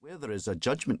Where there is a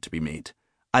judgment to be made,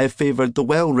 I have favoured the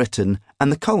well-written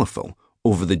and the colourful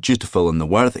over the dutiful and the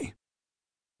worthy.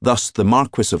 Thus the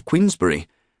Marquis of Queensberry,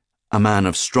 a man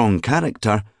of strong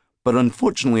character, but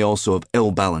unfortunately also of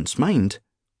ill-balanced mind,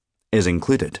 is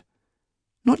included.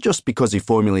 Not just because he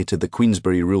formulated the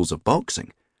Queensberry rules of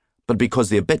boxing, but because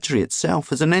the obituary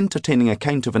itself is an entertaining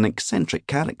account of an eccentric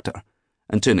character,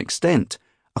 and to an extent,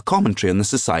 a commentary on the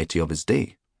society of his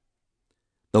day.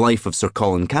 The life of Sir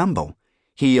Colin Campbell,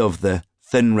 he of the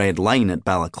thin red line at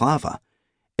Balaclava,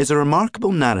 is a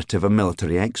remarkable narrative of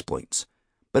military exploits,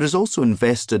 but is also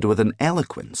invested with an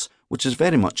eloquence which is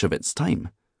very much of its time.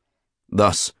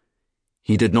 Thus,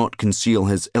 he did not conceal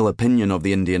his ill opinion of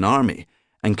the Indian Army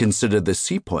and considered the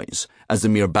sepoys as the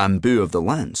mere bamboo of the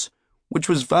lance, which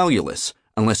was valueless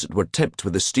unless it were tipped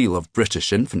with the steel of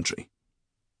British infantry.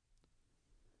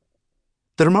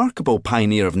 The remarkable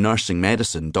pioneer of nursing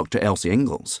medicine, Dr. Elsie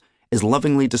Ingalls, is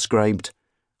lovingly described.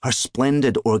 Her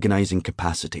splendid organising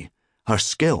capacity, her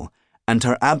skill, and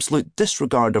her absolute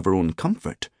disregard of her own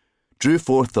comfort drew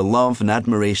forth the love and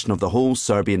admiration of the whole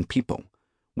Serbian people,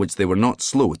 which they were not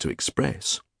slow to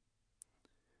express.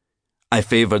 I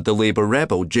favoured the Labour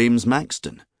rebel James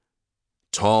Maxton.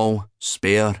 Tall,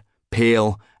 spare,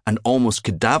 pale, and almost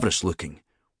cadaverous looking,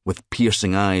 with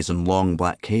piercing eyes and long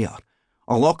black hair,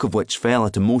 a lock of which fell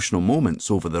at emotional moments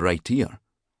over the right ear.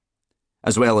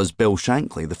 As well as Bill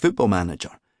Shankly, the football manager,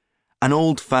 an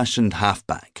old-fashioned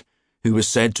halfback who was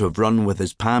said to have run with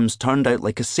his palms turned out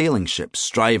like a sailing ship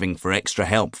striving for extra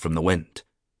help from the wind.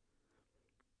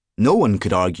 No one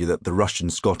could argue that the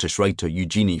Russian-Scottish writer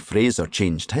Eugenie Fraser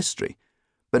changed history,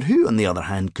 but who, on the other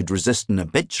hand, could resist an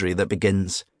obituary that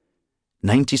begins,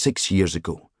 96 years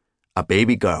ago, a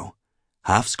baby girl,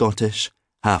 half Scottish,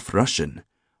 half Russian,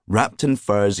 wrapped in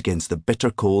furs against the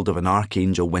bitter cold of an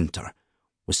archangel winter,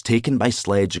 was taken by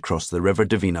sledge across the River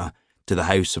Dvina to the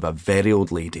house of a very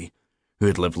old lady who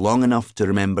had lived long enough to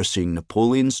remember seeing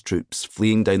Napoleon's troops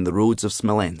fleeing down the roads of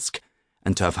Smolensk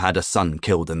and to have had a son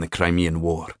killed in the Crimean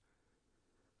War.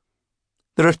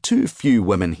 There are too few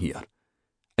women here,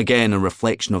 again a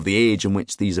reflection of the age in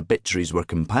which these obituaries were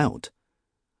compiled,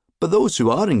 but those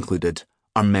who are included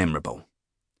are memorable.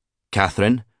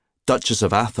 Catherine, Duchess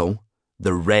of Atholl,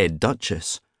 the Red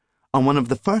Duchess, and one of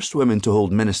the first women to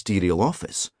hold ministerial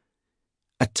office.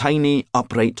 A tiny,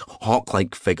 upright,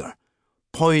 hawk-like figure,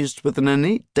 poised with an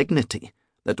innate dignity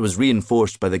that was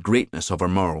reinforced by the greatness of her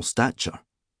moral stature.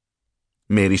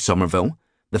 Mary Somerville,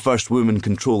 the first woman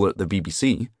controller at the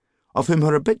BBC, of whom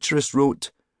her obituarist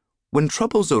wrote, "When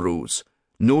troubles arose,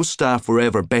 no staff were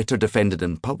ever better defended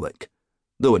in public,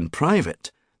 though in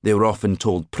private they were often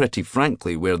told pretty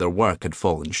frankly where their work had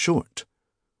fallen short."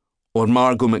 Or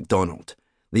Margot MacDonald,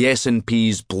 the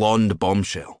SNP's blonde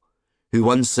bombshell, who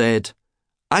once said,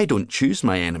 "I don't choose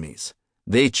my enemies,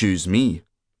 they choose me."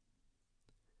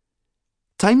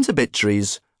 Times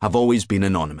obituaries have always been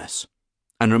anonymous,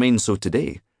 and remain so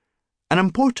today, an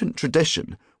important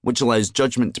tradition which allows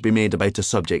judgment to be made about a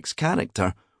subject's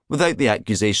character without the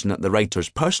accusation that the writer's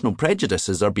personal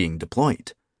prejudices are being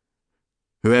deployed.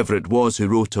 Whoever it was who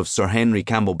wrote of Sir Henry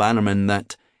Campbell Bannerman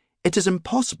that it is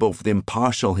impossible for the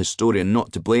impartial historian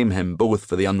not to blame him both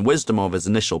for the unwisdom of his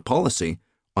initial policy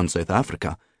on South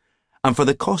Africa and for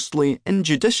the costly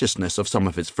injudiciousness of some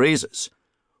of his phrases,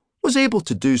 was able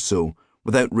to do so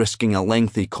without risking a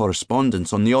lengthy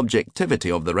correspondence on the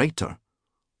objectivity of the writer,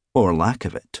 or lack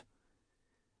of it.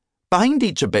 Behind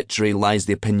each obituary lies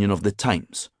the opinion of the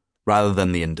times, rather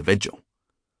than the individual.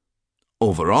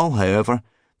 Overall, however,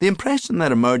 the impression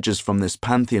that emerges from this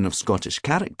pantheon of Scottish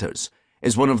characters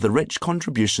is one of the rich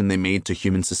contribution they made to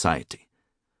human society.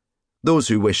 Those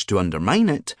who wish to undermine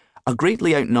it are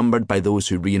greatly outnumbered by those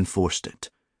who reinforced it,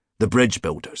 the bridge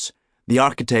builders, the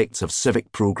architects of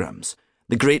civic programs,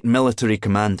 the great military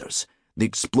commanders, the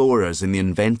explorers and the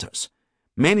inventors,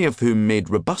 many of whom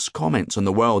made robust comments on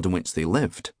the world in which they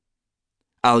lived.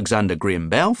 Alexander Graham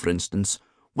Bell, for instance,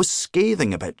 was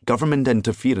scathing about government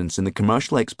interference in the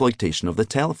commercial exploitation of the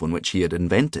telephone which he had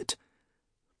invented.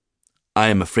 I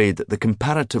am afraid that the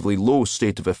comparatively low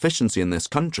state of efficiency in this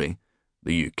country,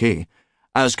 the UK,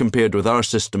 as compared with our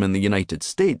system in the United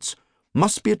States,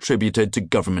 must be attributed to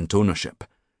government ownership.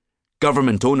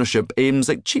 Government ownership aims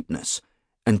at cheapness,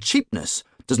 and cheapness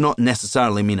does not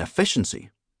necessarily mean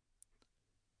efficiency.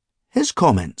 His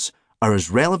comments are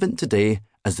as relevant today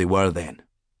as they were then.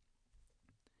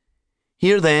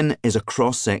 Here, then, is a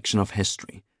cross-section of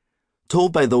history,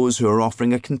 told by those who are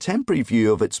offering a contemporary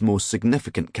view of its most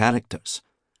significant characters.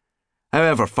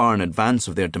 However far in advance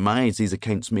of their demise these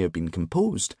accounts may have been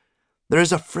composed, there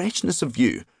is a freshness of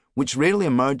view which rarely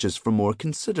emerges from more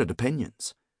considered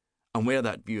opinions, and where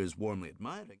that view is warmly admiring,